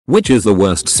Which is the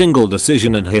worst single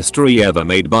decision in history ever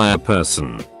made by a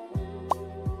person?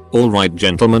 Alright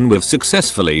gentlemen, we've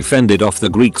successfully fended off the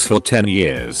Greeks for 10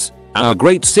 years. Our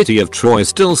great city of Troy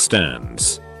still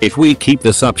stands. If we keep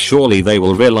this up, surely they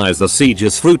will realize the siege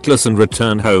is fruitless and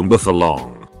return home before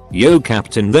long. Yo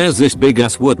captain, there's this big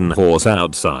ass wooden horse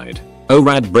outside. Oh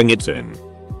rad, bring it in.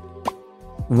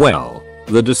 Well,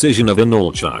 the decision of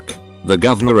Inalchuk, the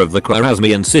governor of the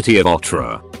Khwarezmian city of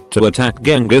Otra, to attack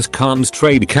Genghis Khan's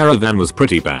trade caravan was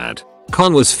pretty bad.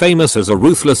 Khan was famous as a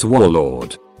ruthless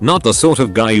warlord, not the sort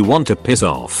of guy you want to piss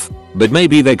off, but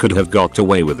maybe they could have got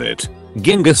away with it.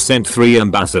 Genghis sent 3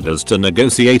 ambassadors to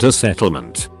negotiate a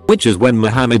settlement, which is when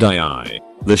Muhammad I,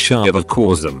 the Shah of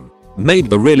Khwarezm, made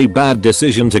the really bad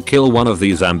decision to kill one of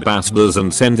these ambassadors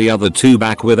and send the other 2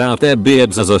 back without their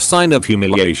beards as a sign of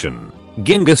humiliation.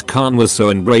 Genghis Khan was so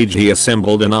enraged he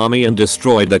assembled an army and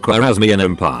destroyed the Khwarezmian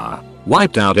Empire,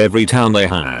 wiped out every town they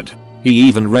had. He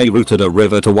even rerouted a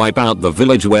river to wipe out the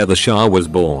village where the Shah was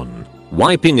born,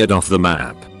 wiping it off the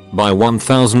map. By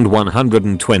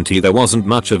 1120 there wasn't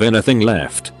much of anything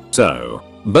left, so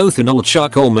both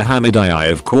Inalchuk or Muhammad I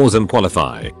of Khwarezm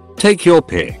qualify. Take your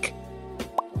pick.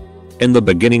 In the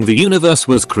beginning the universe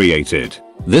was created.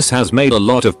 This has made a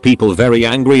lot of people very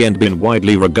angry and been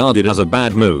widely regarded as a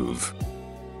bad move.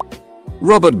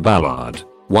 Robert Ballard,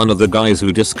 one of the guys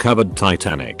who discovered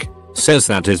Titanic, says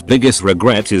that his biggest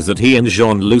regret is that he and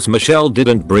Jean-Louis Michel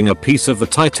didn't bring a piece of the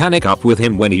Titanic up with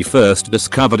him when he first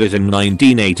discovered it in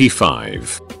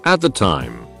 1985. At the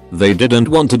time, they didn't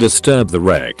want to disturb the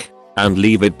wreck and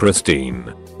leave it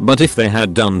pristine, but if they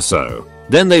had done so,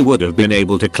 then they would have been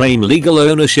able to claim legal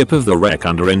ownership of the wreck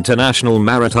under international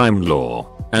maritime law,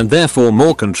 and therefore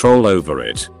more control over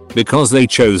it. Because they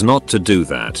chose not to do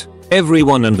that,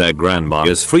 everyone and their grandma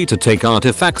is free to take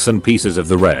artifacts and pieces of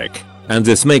the wreck, and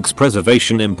this makes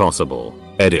preservation impossible.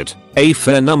 Edit. A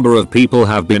fair number of people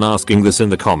have been asking this in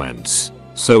the comments,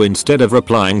 so instead of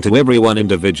replying to everyone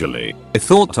individually, I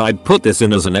thought I'd put this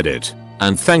in as an edit,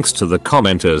 and thanks to the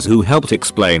commenters who helped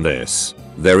explain this.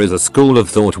 There is a school of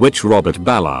thought which Robert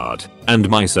Ballard, and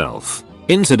myself,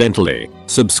 incidentally,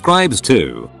 subscribes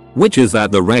to, which is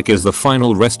that the wreck is the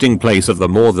final resting place of the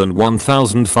more than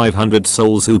 1,500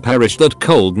 souls who perished that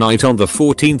cold night on the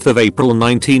 14th of April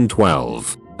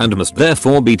 1912. And must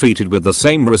therefore be treated with the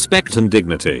same respect and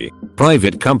dignity.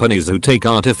 Private companies who take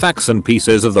artifacts and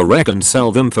pieces of the wreck and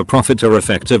sell them for profit are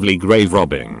effectively grave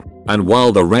robbing. And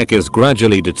while the wreck is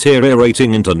gradually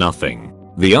deteriorating into nothing,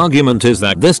 the argument is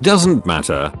that this doesn't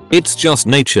matter, it's just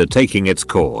nature taking its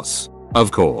course. Of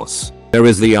course, there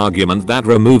is the argument that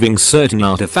removing certain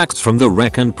artifacts from the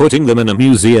wreck and putting them in a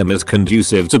museum is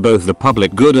conducive to both the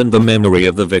public good and the memory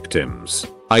of the victims.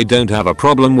 I don't have a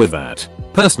problem with that,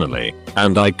 personally,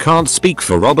 and I can't speak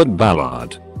for Robert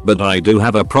Ballard, but I do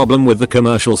have a problem with the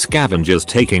commercial scavengers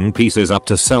taking pieces up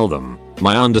to sell them.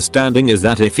 My understanding is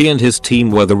that if he and his team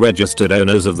were the registered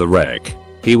owners of the wreck,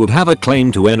 he would have a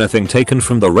claim to anything taken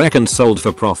from the wreck and sold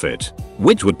for profit,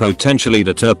 which would potentially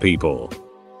deter people.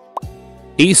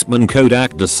 Eastman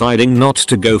Kodak deciding not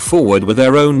to go forward with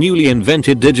their own newly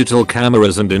invented digital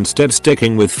cameras and instead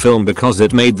sticking with film because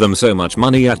it made them so much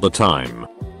money at the time.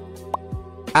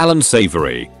 Alan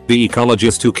Savory, the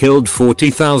ecologist who killed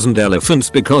 40,000 elephants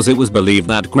because it was believed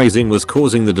that grazing was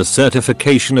causing the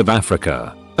desertification of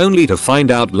Africa, only to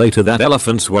find out later that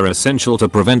elephants were essential to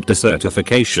prevent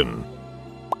desertification.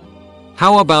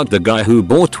 How about the guy who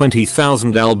bought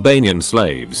 20,000 Albanian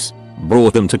slaves,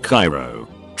 brought them to Cairo,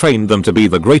 trained them to be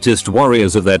the greatest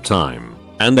warriors of their time,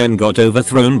 and then got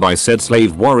overthrown by said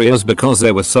slave warriors because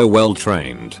they were so well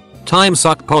trained? Time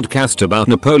Suck podcast about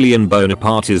Napoleon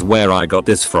Bonaparte is where I got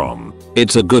this from.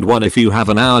 It's a good one if you have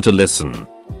an hour to listen.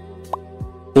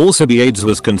 Alcibiades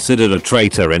was considered a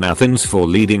traitor in Athens for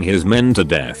leading his men to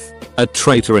death, a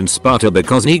traitor in Sparta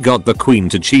because he got the queen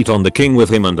to cheat on the king with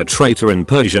him, and a traitor in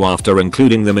Persia after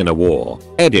including them in a war.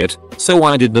 Edit. So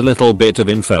I did a little bit of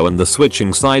info, and the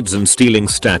switching sides and stealing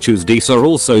statues these are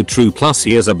also true, plus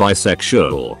he is a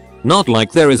bisexual. Not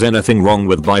like there is anything wrong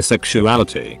with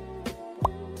bisexuality.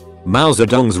 Mao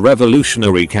Zedong's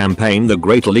revolutionary campaign The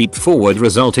Great Leap Forward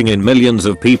resulting in millions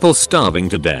of people starving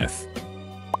to death.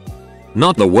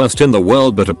 Not the worst in the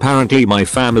world, but apparently my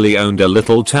family owned a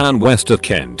little town west of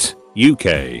Kent,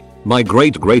 UK. My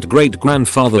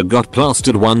great-great-great-grandfather got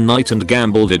plastered one night and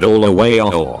gambled it all away.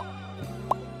 Or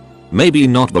maybe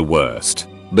not the worst,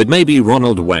 but maybe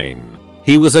Ronald Wayne.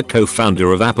 He was a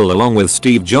co-founder of Apple along with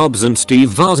Steve Jobs and Steve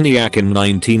Wozniak in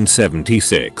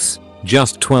 1976.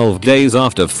 Just 12 days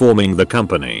after forming the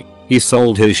company, he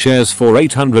sold his shares for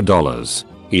 $800.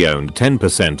 He owned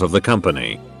 10% of the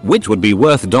company, which would be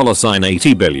worth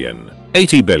 $80 billion.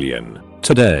 $80 billion.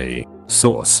 today.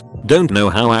 Source: don't know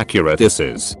how accurate this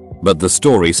is, but the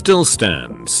story still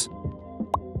stands.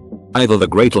 Either the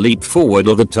great leap forward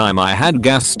or the time I had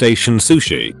gas station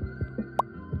sushi.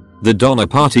 The Donner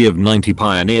Party of 90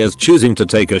 pioneers choosing to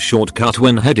take a shortcut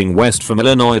when heading west from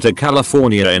Illinois to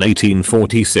California in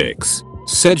 1846.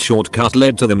 Said shortcut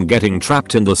led to them getting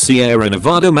trapped in the Sierra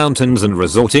Nevada mountains and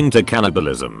resorting to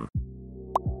cannibalism.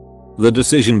 The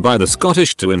decision by the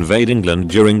Scottish to invade England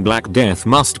during Black Death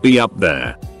must be up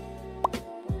there.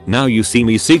 Now You See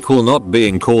Me sequel not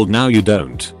being called Now You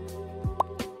Don't.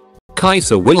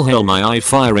 Kaiser Wilhelm II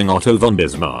firing Otto von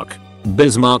Bismarck.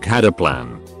 Bismarck had a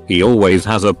plan. He always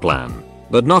has a plan.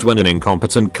 But not when an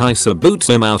incompetent Kaiser boots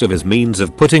him out of his means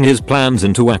of putting his plans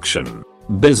into action.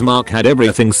 Bismarck had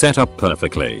everything set up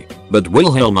perfectly, but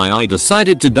Wilhelm II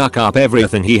decided to duck up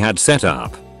everything he had set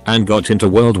up, and got into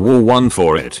World War I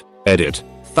for it. Edit.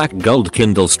 Thack Gold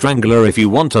Kindle Strangler. If you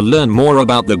want to learn more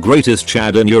about the greatest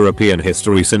Chad in European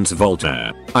history since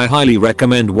Voltaire, I highly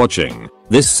recommend watching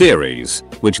this series,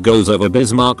 which goes over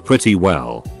Bismarck pretty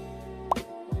well.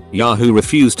 Yahoo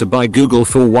refused to buy Google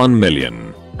for $1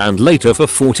 million, and later for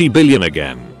 $40 billion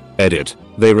again. Edit.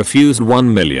 They refused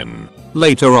 $1 million,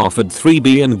 later offered $3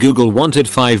 billion. Google wanted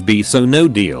 $5 billion, so no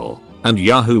deal, and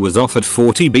Yahoo was offered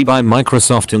 $40 billion by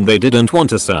Microsoft and they didn't want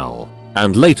to sell,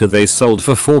 and later they sold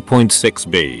for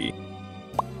 $4.6 billion.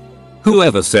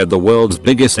 Whoever said the world's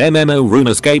biggest MMO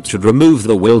RuneScape should remove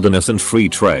the wilderness and free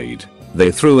trade?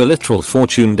 They threw a literal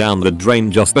fortune down the drain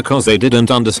just because they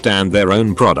didn't understand their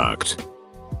own product.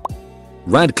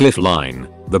 Radcliffe Line.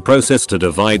 The process to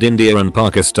divide India and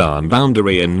Pakistan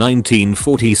boundary in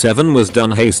 1947 was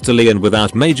done hastily and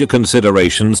without major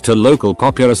considerations to local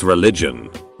populace religion.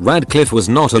 Radcliffe was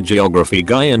not a geography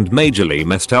guy and majorly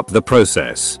messed up the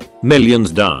process.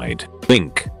 Millions died.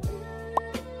 Think.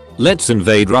 Let's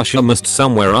invade Russia must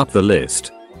somewhere up the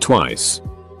list. Twice.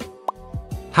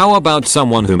 How about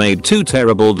someone who made two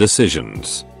terrible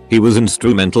decisions? He was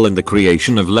instrumental in the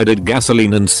creation of leaded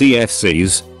gasoline and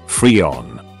CFCs.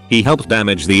 Freon. He helped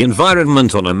damage the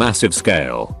environment on a massive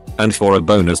scale, and for a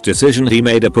bonus decision he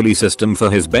made a pulley system for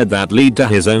his bed that led to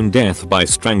his own death by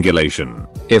strangulation.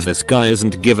 If this guy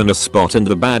isn't given a spot in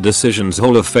the bad decisions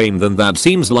hall of fame, then that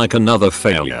seems like another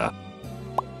failure.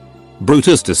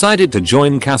 Brutus decided to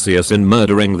join Cassius in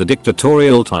murdering the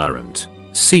dictatorial tyrant,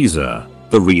 Caesar.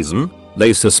 The reason?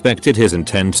 They suspected his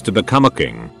intent to become a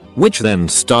king, which then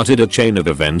started a chain of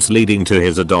events leading to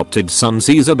his adopted son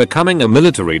Caesar becoming a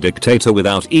military dictator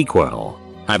without equal,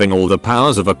 having all the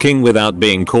powers of a king without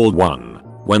being called one.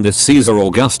 When this Caesar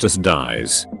Augustus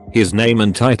dies, his name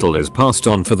and title is passed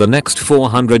on for the next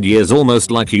 400 years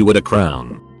almost like you would a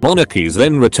crown. Monarchies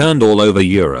then returned all over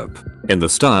Europe, in the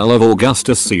style of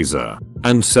Augustus Caesar,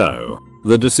 and so,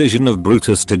 the decision of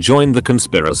Brutus to join the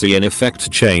conspiracy in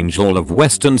effect changed all of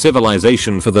Western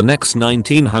civilization for the next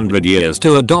 1900 years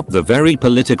to adopt the very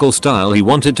political style he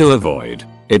wanted to avoid.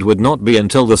 It would not be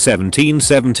until the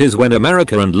 1770s when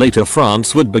America and later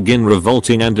France would begin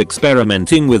revolting and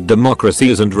experimenting with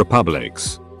democracies and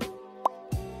republics.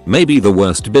 Maybe the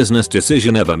worst business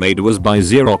decision ever made was by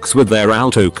Xerox with their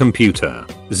Alto computer.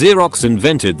 Xerox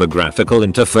invented the graphical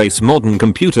interface modern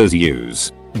computers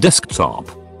use. Desktop,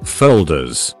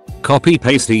 folders, copy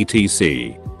paste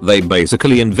etc. They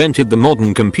basically invented the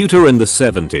modern computer in the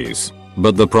 70s.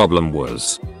 But the problem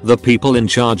was, the people in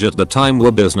charge at the time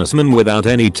were businessmen without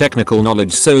any technical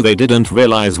knowledge, so they didn't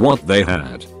realize what they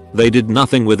had. They did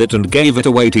nothing with it and gave it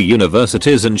away to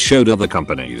universities and showed other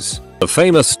companies. The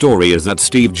famous story is that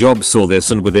Steve Jobs saw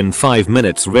this and within 5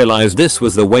 minutes realized this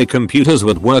was the way computers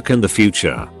would work in the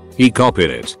future. He copied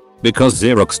it. Because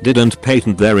Xerox didn't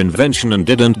patent their invention and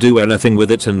didn't do anything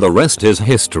with it, and the rest is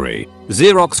history.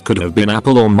 Xerox could have been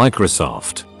Apple or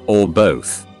Microsoft, or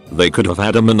both. They could have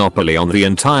had a monopoly on the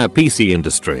entire PC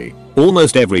industry.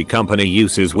 Almost every company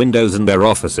uses Windows in their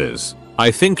offices. I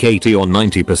think 80 or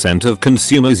 90% of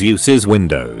consumers uses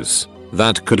Windows.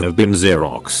 That could have been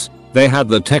Xerox. They had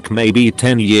the tech maybe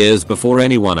 10 years before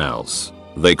anyone else.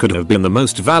 They could have been the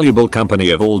most valuable company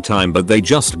of all time, but they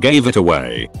just gave it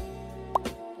away.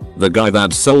 The guy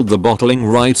that sold the bottling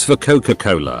rights for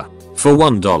Coca-Cola for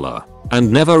 $1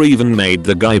 and never even made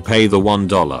the guy pay the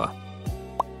 $1.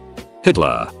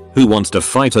 Hitler, who wants to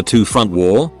fight a two-front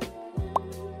war?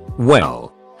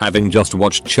 Well, having just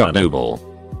watched Chernobyl.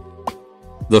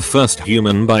 The first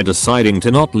human by deciding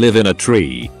to not live in a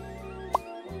tree.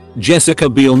 Jessica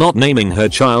Biel not naming her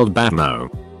child Batmo.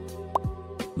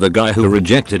 The guy who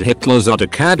rejected Hitler's Art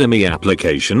Academy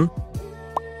application.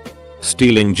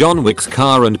 Stealing John Wick's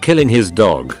car and killing his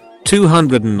dog.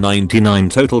 299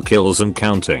 total kills and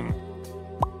counting.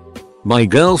 My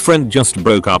girlfriend just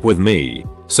broke up with me,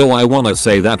 so I wanna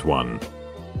say that one.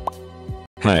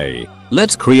 Hey,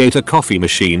 let's create a coffee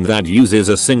machine that uses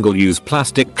a single-use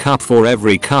plastic cup for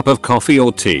every cup of coffee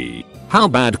or tea. How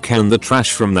bad can the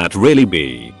trash from that really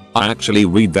be? I actually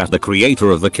read that the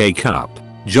creator of the K-Cup,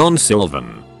 John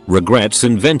Sylvan, regrets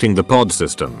inventing the pod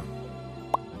system.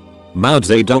 Mao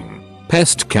Zedong,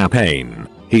 pest campaign.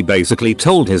 He basically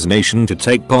told his nation to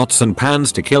take pots and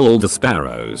pans to kill all the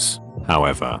sparrows.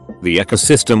 However, the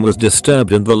ecosystem was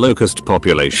disturbed and the locust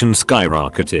population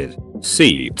skyrocketed.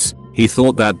 Seeds. He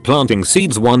thought that planting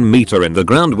seeds 1 meter in the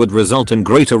ground would result in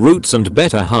greater roots and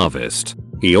better harvest.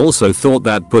 He also thought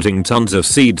that putting tons of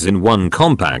seeds in one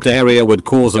compact area would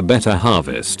cause a better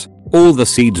harvest. All the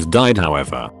seeds died,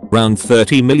 however. Around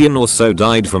 30 million or so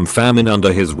died from famine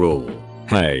under his rule.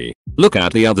 Hey, look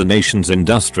at the other nations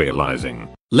industrializing.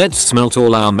 Let's smelt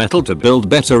all our metal to build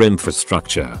better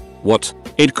infrastructure. What?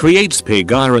 It creates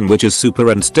pig iron, which is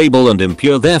super unstable and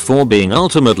impure, therefore being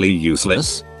ultimately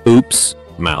useless? Oops.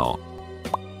 Mao.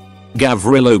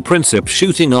 Gavrilo Princip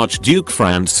shooting Archduke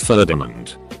Franz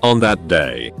Ferdinand. On that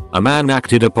day, a man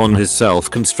acted upon his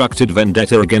self-constructed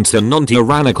vendetta against a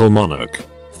non-tyrannical monarch,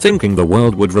 thinking the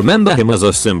world would remember him as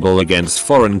a symbol against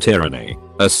foreign tyranny,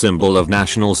 a symbol of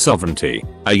national sovereignty.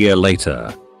 A year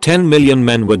later, 10 million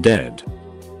men were dead.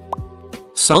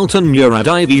 Sultan Murad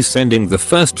IV sending the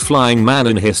first flying man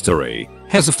in history,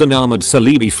 Hezeftin Ahmad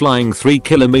Salibi flying 3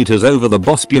 kilometers over the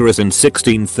Bosporus in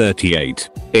 1638,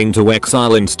 into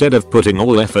exile instead of putting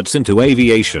all efforts into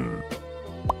aviation.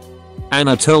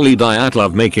 Anatoly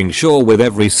Dyatlov making sure with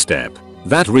every step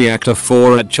that reactor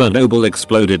 4 at Chernobyl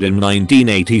exploded in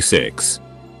 1986.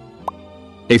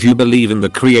 If you believe in the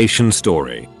creation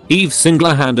story, Eve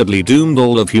single-handedly doomed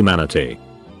all of humanity.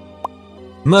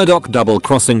 Murdoch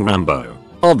double-crossing Rambo,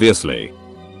 obviously.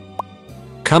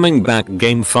 Coming back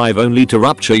game 5 only to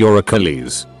rupture your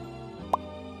Achilles.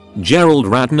 Gerald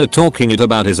Ratner talking it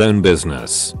about his own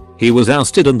business. He was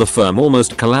ousted and the firm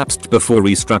almost collapsed before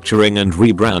restructuring and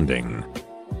rebranding.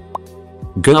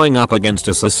 Going up against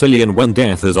a Sicilian when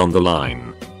death is on the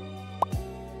line.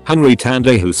 Henry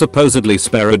Tandey, who supposedly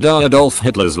spared Adolf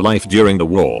Hitler's life during the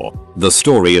war. The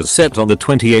story is set on the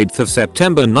 28th of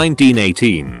September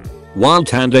 1918, while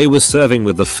Tandey was serving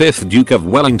with the 5th Duke of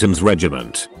Wellington's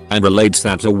regiment, and relates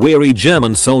that a weary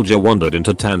German soldier wandered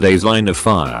into Tandey's line of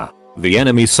fire. The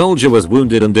enemy soldier was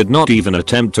wounded and did not even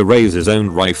attempt to raise his own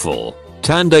rifle.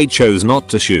 Tandey chose not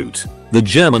to shoot. The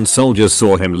German soldier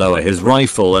saw him lower his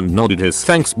rifle and nodded his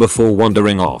thanks before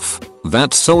wandering off.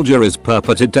 That soldier is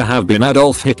purported to have been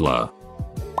Adolf Hitler.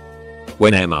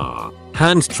 When Mr.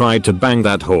 Hans tried to bang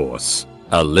that horse.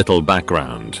 A little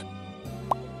background.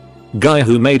 Guy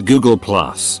who made Google+.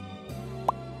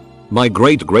 My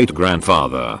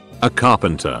great-great-grandfather, a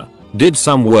carpenter, did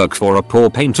some work for a poor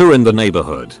painter in the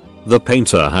neighborhood. The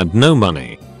painter had no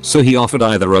money, so he offered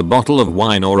either a bottle of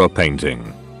wine or a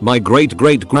painting. My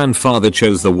great-great-grandfather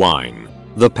chose the wine.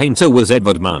 The painter was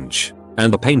Edvard Munch,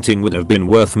 and the painting would have been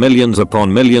worth millions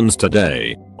upon millions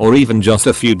today, or even just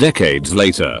a few decades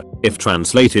later, if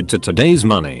translated to today's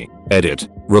money. Edit.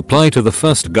 Reply to the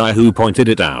first guy who pointed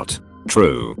it out.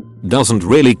 True. Doesn't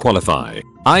really qualify.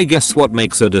 I guess what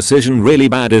makes a decision really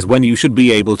bad is when you should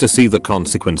be able to see the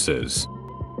consequences.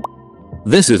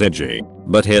 This is edgy,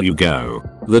 but here you go.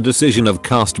 The decision of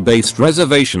caste-based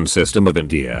reservation system of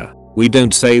India. We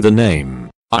don't say the name.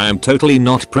 I am totally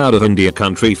not proud of India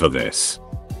country for this.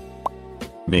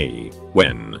 Me.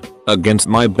 When, against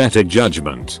my better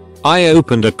judgment, I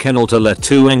opened a kennel to let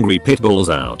 2 angry pit bulls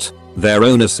out. Their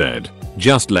owner said,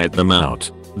 just let them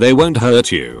out. They won't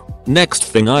hurt you. Next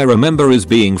thing I remember is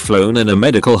being flown in a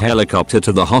medical helicopter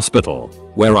to the hospital,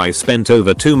 where I spent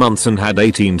over 2 months and had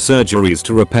 18 surgeries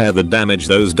to repair the damage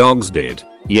those dogs did.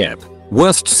 Yep.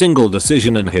 Worst single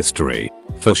decision in history.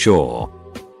 For sure.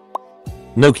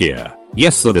 Nokia.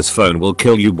 Yes, so this phone will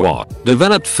kill you bot.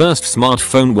 Developed first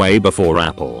smartphone way before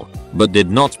Apple, but did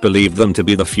not believe them to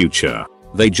be the future.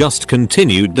 They just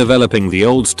continued developing the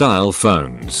old style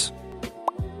phones.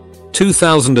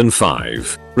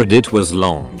 2005, Reddit was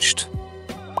launched.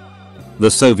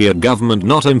 The Soviet government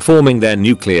not informing their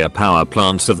nuclear power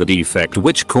plants of the defect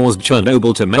which caused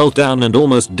Chernobyl to melt down and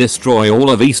almost destroy all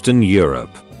of Eastern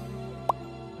Europe.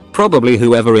 Probably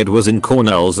whoever it was in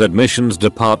Cornell's admissions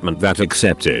department that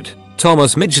accepted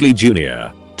Thomas Midgley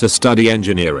Jr. to study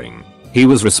engineering. He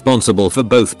was responsible for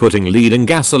both putting lead in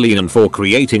gasoline and for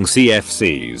creating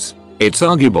CFCs. It's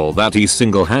arguable that he's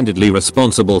single-handedly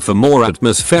responsible for more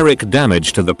atmospheric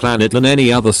damage to the planet than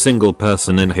any other single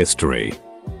person in history.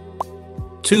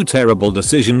 2 terrible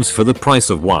decisions for the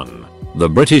price of 1. The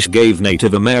British gave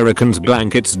Native Americans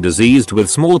blankets diseased with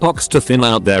smallpox to thin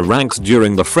out their ranks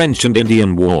during the French and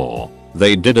Indian War.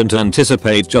 They didn't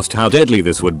anticipate just how deadly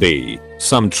this would be,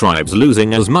 some tribes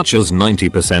losing as much as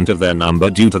 90% of their number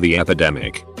due to the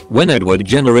epidemic. When Edward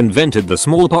Jenner invented the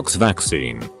smallpox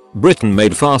vaccine, Britain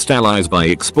made fast allies by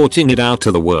exporting it out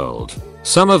to the world.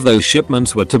 Some of those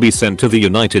shipments were to be sent to the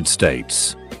United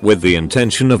States, with the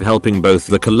intention of helping both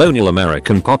the colonial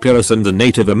American populace and the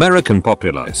Native American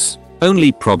populace.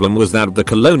 Only problem was that the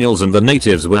colonials and the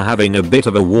natives were having a bit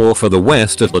of a war for the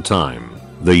West at the time.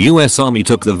 The US Army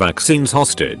took the vaccines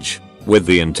hostage, with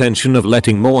the intention of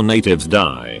letting more natives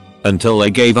die, until they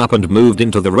gave up and moved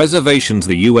into the reservations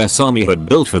the US Army had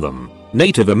built for them.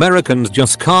 Native Americans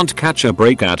just can't catch a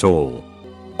break at all.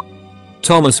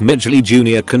 Thomas Midgley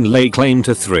Jr. can lay claim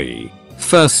to 3.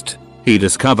 First, he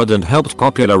discovered and helped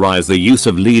popularize the use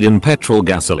of lead in petrol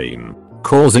gasoline,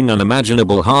 causing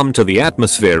unimaginable harm to the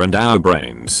atmosphere and our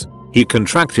brains. He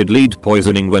contracted lead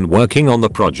poisoning when working on the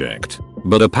project,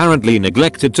 but apparently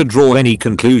neglected to draw any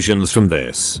conclusions from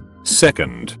this.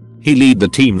 Second, he led the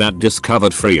team that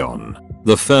discovered Freon,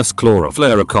 the first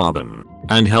chlorofluorocarbon,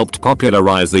 and helped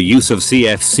popularize the use of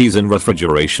CFCs in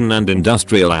refrigeration and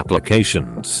industrial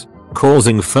applications,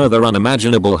 causing further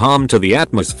unimaginable harm to the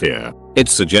atmosphere.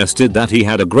 It's suggested that he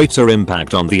had a greater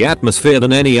impact on the atmosphere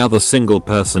than any other single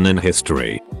person in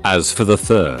history. As for the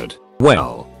third,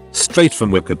 well, straight from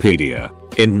Wikipedia,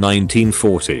 in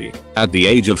 1940, at the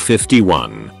age of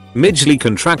 51, Midgley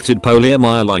contracted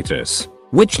poliomyelitis,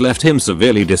 which left him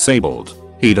severely disabled.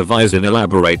 He devised an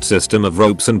elaborate system of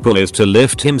ropes and pulleys to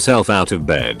lift himself out of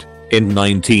bed. In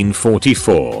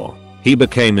 1944, he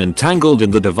became entangled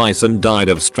in the device and died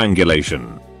of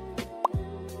strangulation.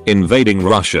 Invading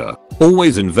Russia.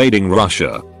 Always invading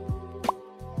Russia.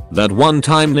 That one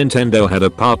time Nintendo had a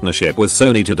partnership with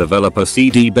Sony to develop a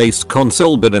CD-based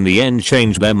console, but in the end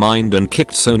changed their mind and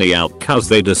kicked Sony out cause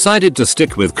they decided to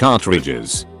stick with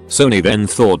cartridges. Sony then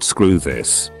thought, screw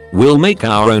this, we'll make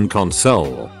our own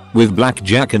console, with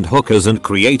blackjack and hookers, and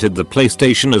created the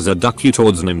PlayStation as a duck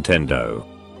towards Nintendo.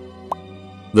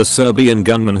 The Serbian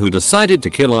gunman who decided to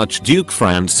kill Archduke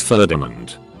Franz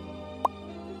Ferdinand.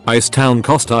 Ice Town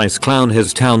cost Ice Clown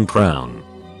his town crown.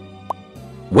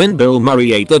 When Bill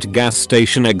Murray ate that gas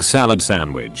station egg salad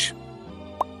sandwich.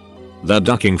 The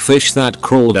ducking fish that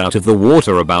crawled out of the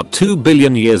water about 2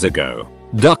 billion years ago.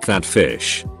 Duck that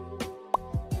fish.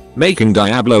 Making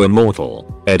Diablo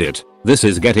immortal. Edit. This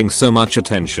is getting so much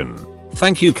attention.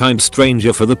 Thank you, kind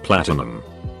stranger, for the platinum.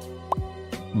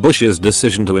 Bush's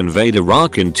decision to invade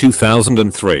Iraq in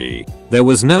 2003. There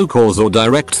was no cause or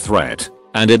direct threat,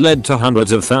 and it led to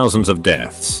hundreds of thousands of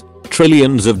deaths,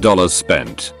 trillions of dollars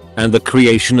spent, and the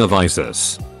creation of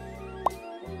ISIS.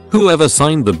 Whoever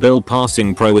signed the bill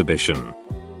passing prohibition?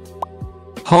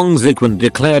 Hong Xiuquan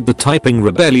declared the typing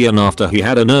rebellion after he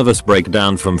had a nervous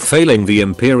breakdown from failing the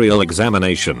imperial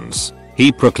examinations.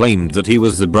 He proclaimed that he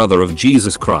was the brother of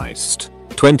Jesus Christ.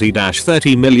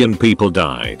 20-30 million people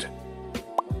died.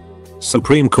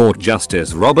 Supreme Court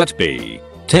Justice Robert B.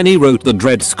 Tenney wrote the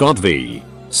Dred Scott v.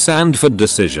 Sandford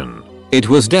decision. It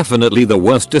was definitely the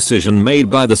worst decision made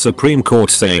by the Supreme Court,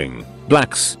 saying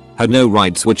blacks had no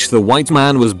rights which the white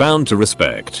man was bound to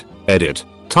respect. Edit.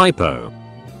 Typo.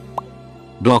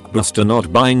 Blockbuster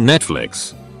not buying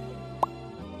Netflix.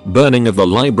 Burning of the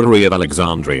Library of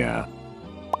Alexandria.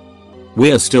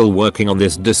 We're still working on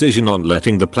this decision on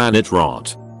letting the planet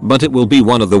rot, but it will be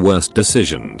one of the worst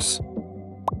decisions.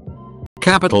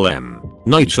 Capital M.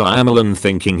 Night Shyamalan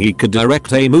thinking he could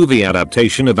direct a movie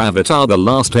adaptation of Avatar: The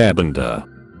Last Airbender.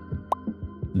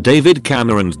 David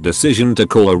Cameron's decision to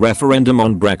call a referendum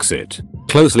on Brexit,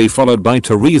 closely followed by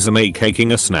Theresa May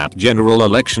caking a snap general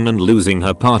election and losing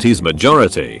her party's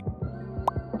majority.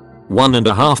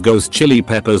 1.5 goes chili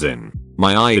peppers in.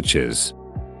 My eye itches.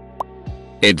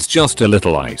 It's just a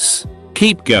little ice.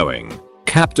 Keep going.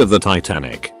 Captain of the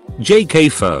Titanic.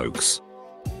 JK folks.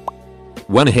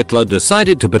 When Hitler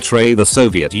decided to betray the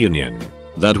Soviet Union,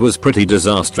 that was pretty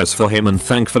disastrous for him and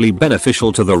thankfully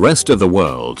beneficial to the rest of the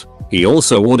world. He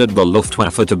also ordered the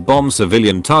Luftwaffe to bomb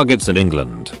civilian targets in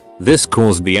England. This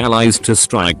caused the Allies to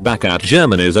strike back at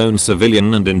Germany's own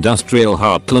civilian and industrial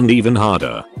heartland even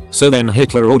harder. So then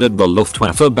Hitler ordered the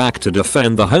Luftwaffe back to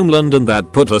defend the homeland, and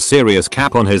that put a serious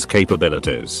cap on his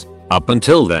capabilities. Up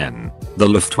until then, the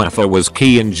Luftwaffe was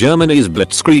key in Germany's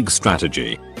blitzkrieg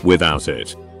strategy. Without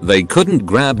it, they couldn't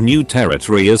grab new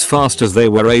territory as fast as they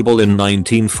were able in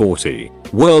 1940.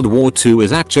 World War II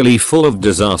is actually full of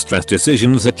disastrous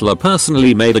decisions Hitler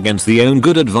personally made against the own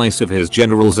good advice of his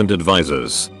generals and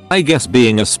advisors. I guess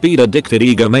being a speed-addicted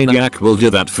egomaniac will do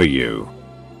that for you.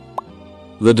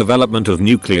 The development of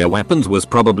nuclear weapons was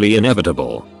probably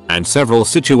inevitable, and several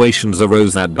situations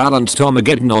arose that balanced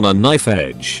Armageddon on a knife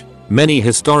edge. Many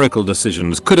historical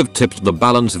decisions could have tipped the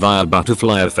balance via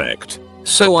butterfly effect.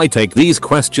 So I take these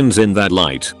questions in that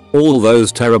light. All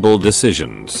those terrible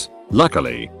decisions,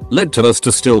 luckily, led to us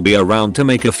to still be around to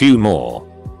make a few more.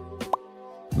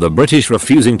 The British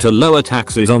refusing to lower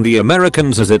taxes on the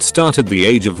Americans as it started the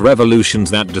age of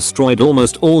revolutions that destroyed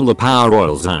almost all the power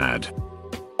oils had.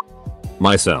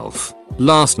 Myself,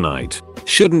 last night,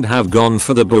 shouldn't have gone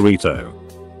for the burrito.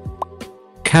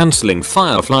 Cancelling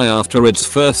Firefly after its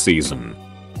first season.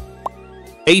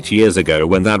 8 years ago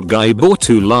when that guy bought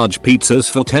 2 large pizzas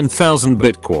for 10,000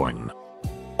 Bitcoin.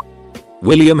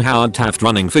 William Howard Taft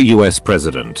running for US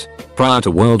President. Prior to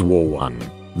World War I,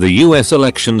 the US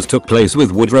elections took place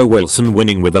with Woodrow Wilson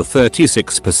winning with a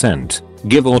 36%,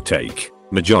 give or take,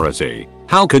 majority.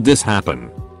 How could this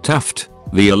happen? Taft.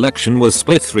 The election was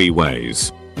split 3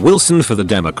 ways. Wilson for the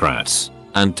Democrats,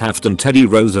 and Taft and Teddy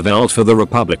Roosevelt for the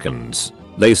Republicans.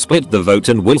 They split the vote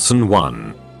and Wilson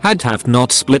won. Had Taft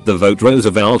not split the vote,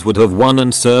 Roosevelt would have won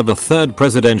and served a 3rd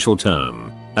presidential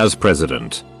term. As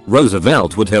president,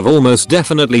 Roosevelt would have almost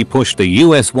definitely pushed the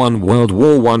US won World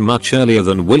War I much earlier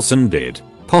than Wilson did,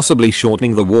 possibly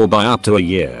shortening the war by up to a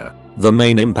year. The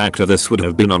main impact of this would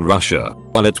have been on Russia.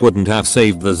 While it wouldn't have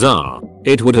saved the Tsar,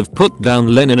 it would have put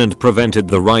down Lenin and prevented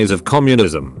the rise of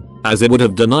communism, as it would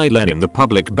have denied Lenin the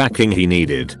public backing he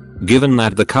needed, given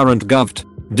that the current govt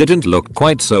didn't look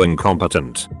quite so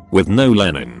incompetent, with no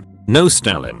Lenin, no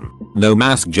Stalin, no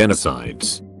mass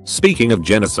genocides. Speaking of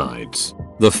genocides,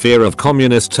 the fear of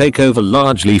communist takeover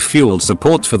largely fueled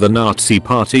support for the Nazi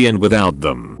Party, and without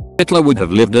them, Hitler would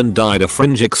have lived and died a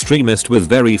fringe extremist with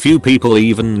very few people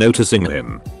even noticing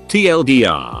him.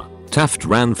 TLDR, Taft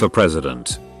ran for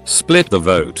president, split the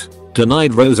vote,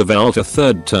 denied Roosevelt a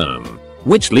 3rd term,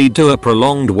 which led to a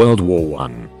prolonged World War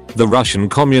I, the Russian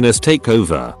communist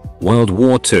takeover, World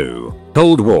War II,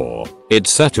 Cold War,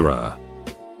 etc.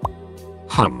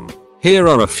 Here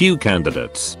are a few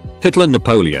candidates. Hitler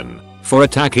Napoleon, for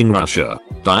attacking Russia.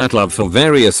 Dyatlov for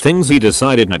various things he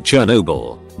decided at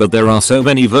Chernobyl, but there are so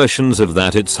many versions of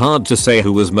that it's hard to say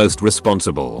who was most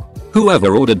responsible.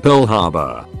 Whoever ordered Pearl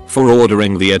Harbor, for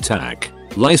ordering the attack.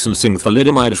 Licensing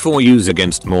thalidomide for use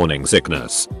against morning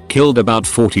sickness, killed about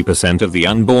 40% of the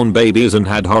unborn babies and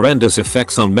had horrendous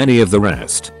effects on many of the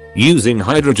rest. Using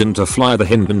hydrogen to fly the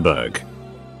Hindenburg.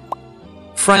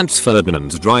 Franz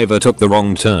Ferdinand's driver took the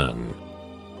wrong turn.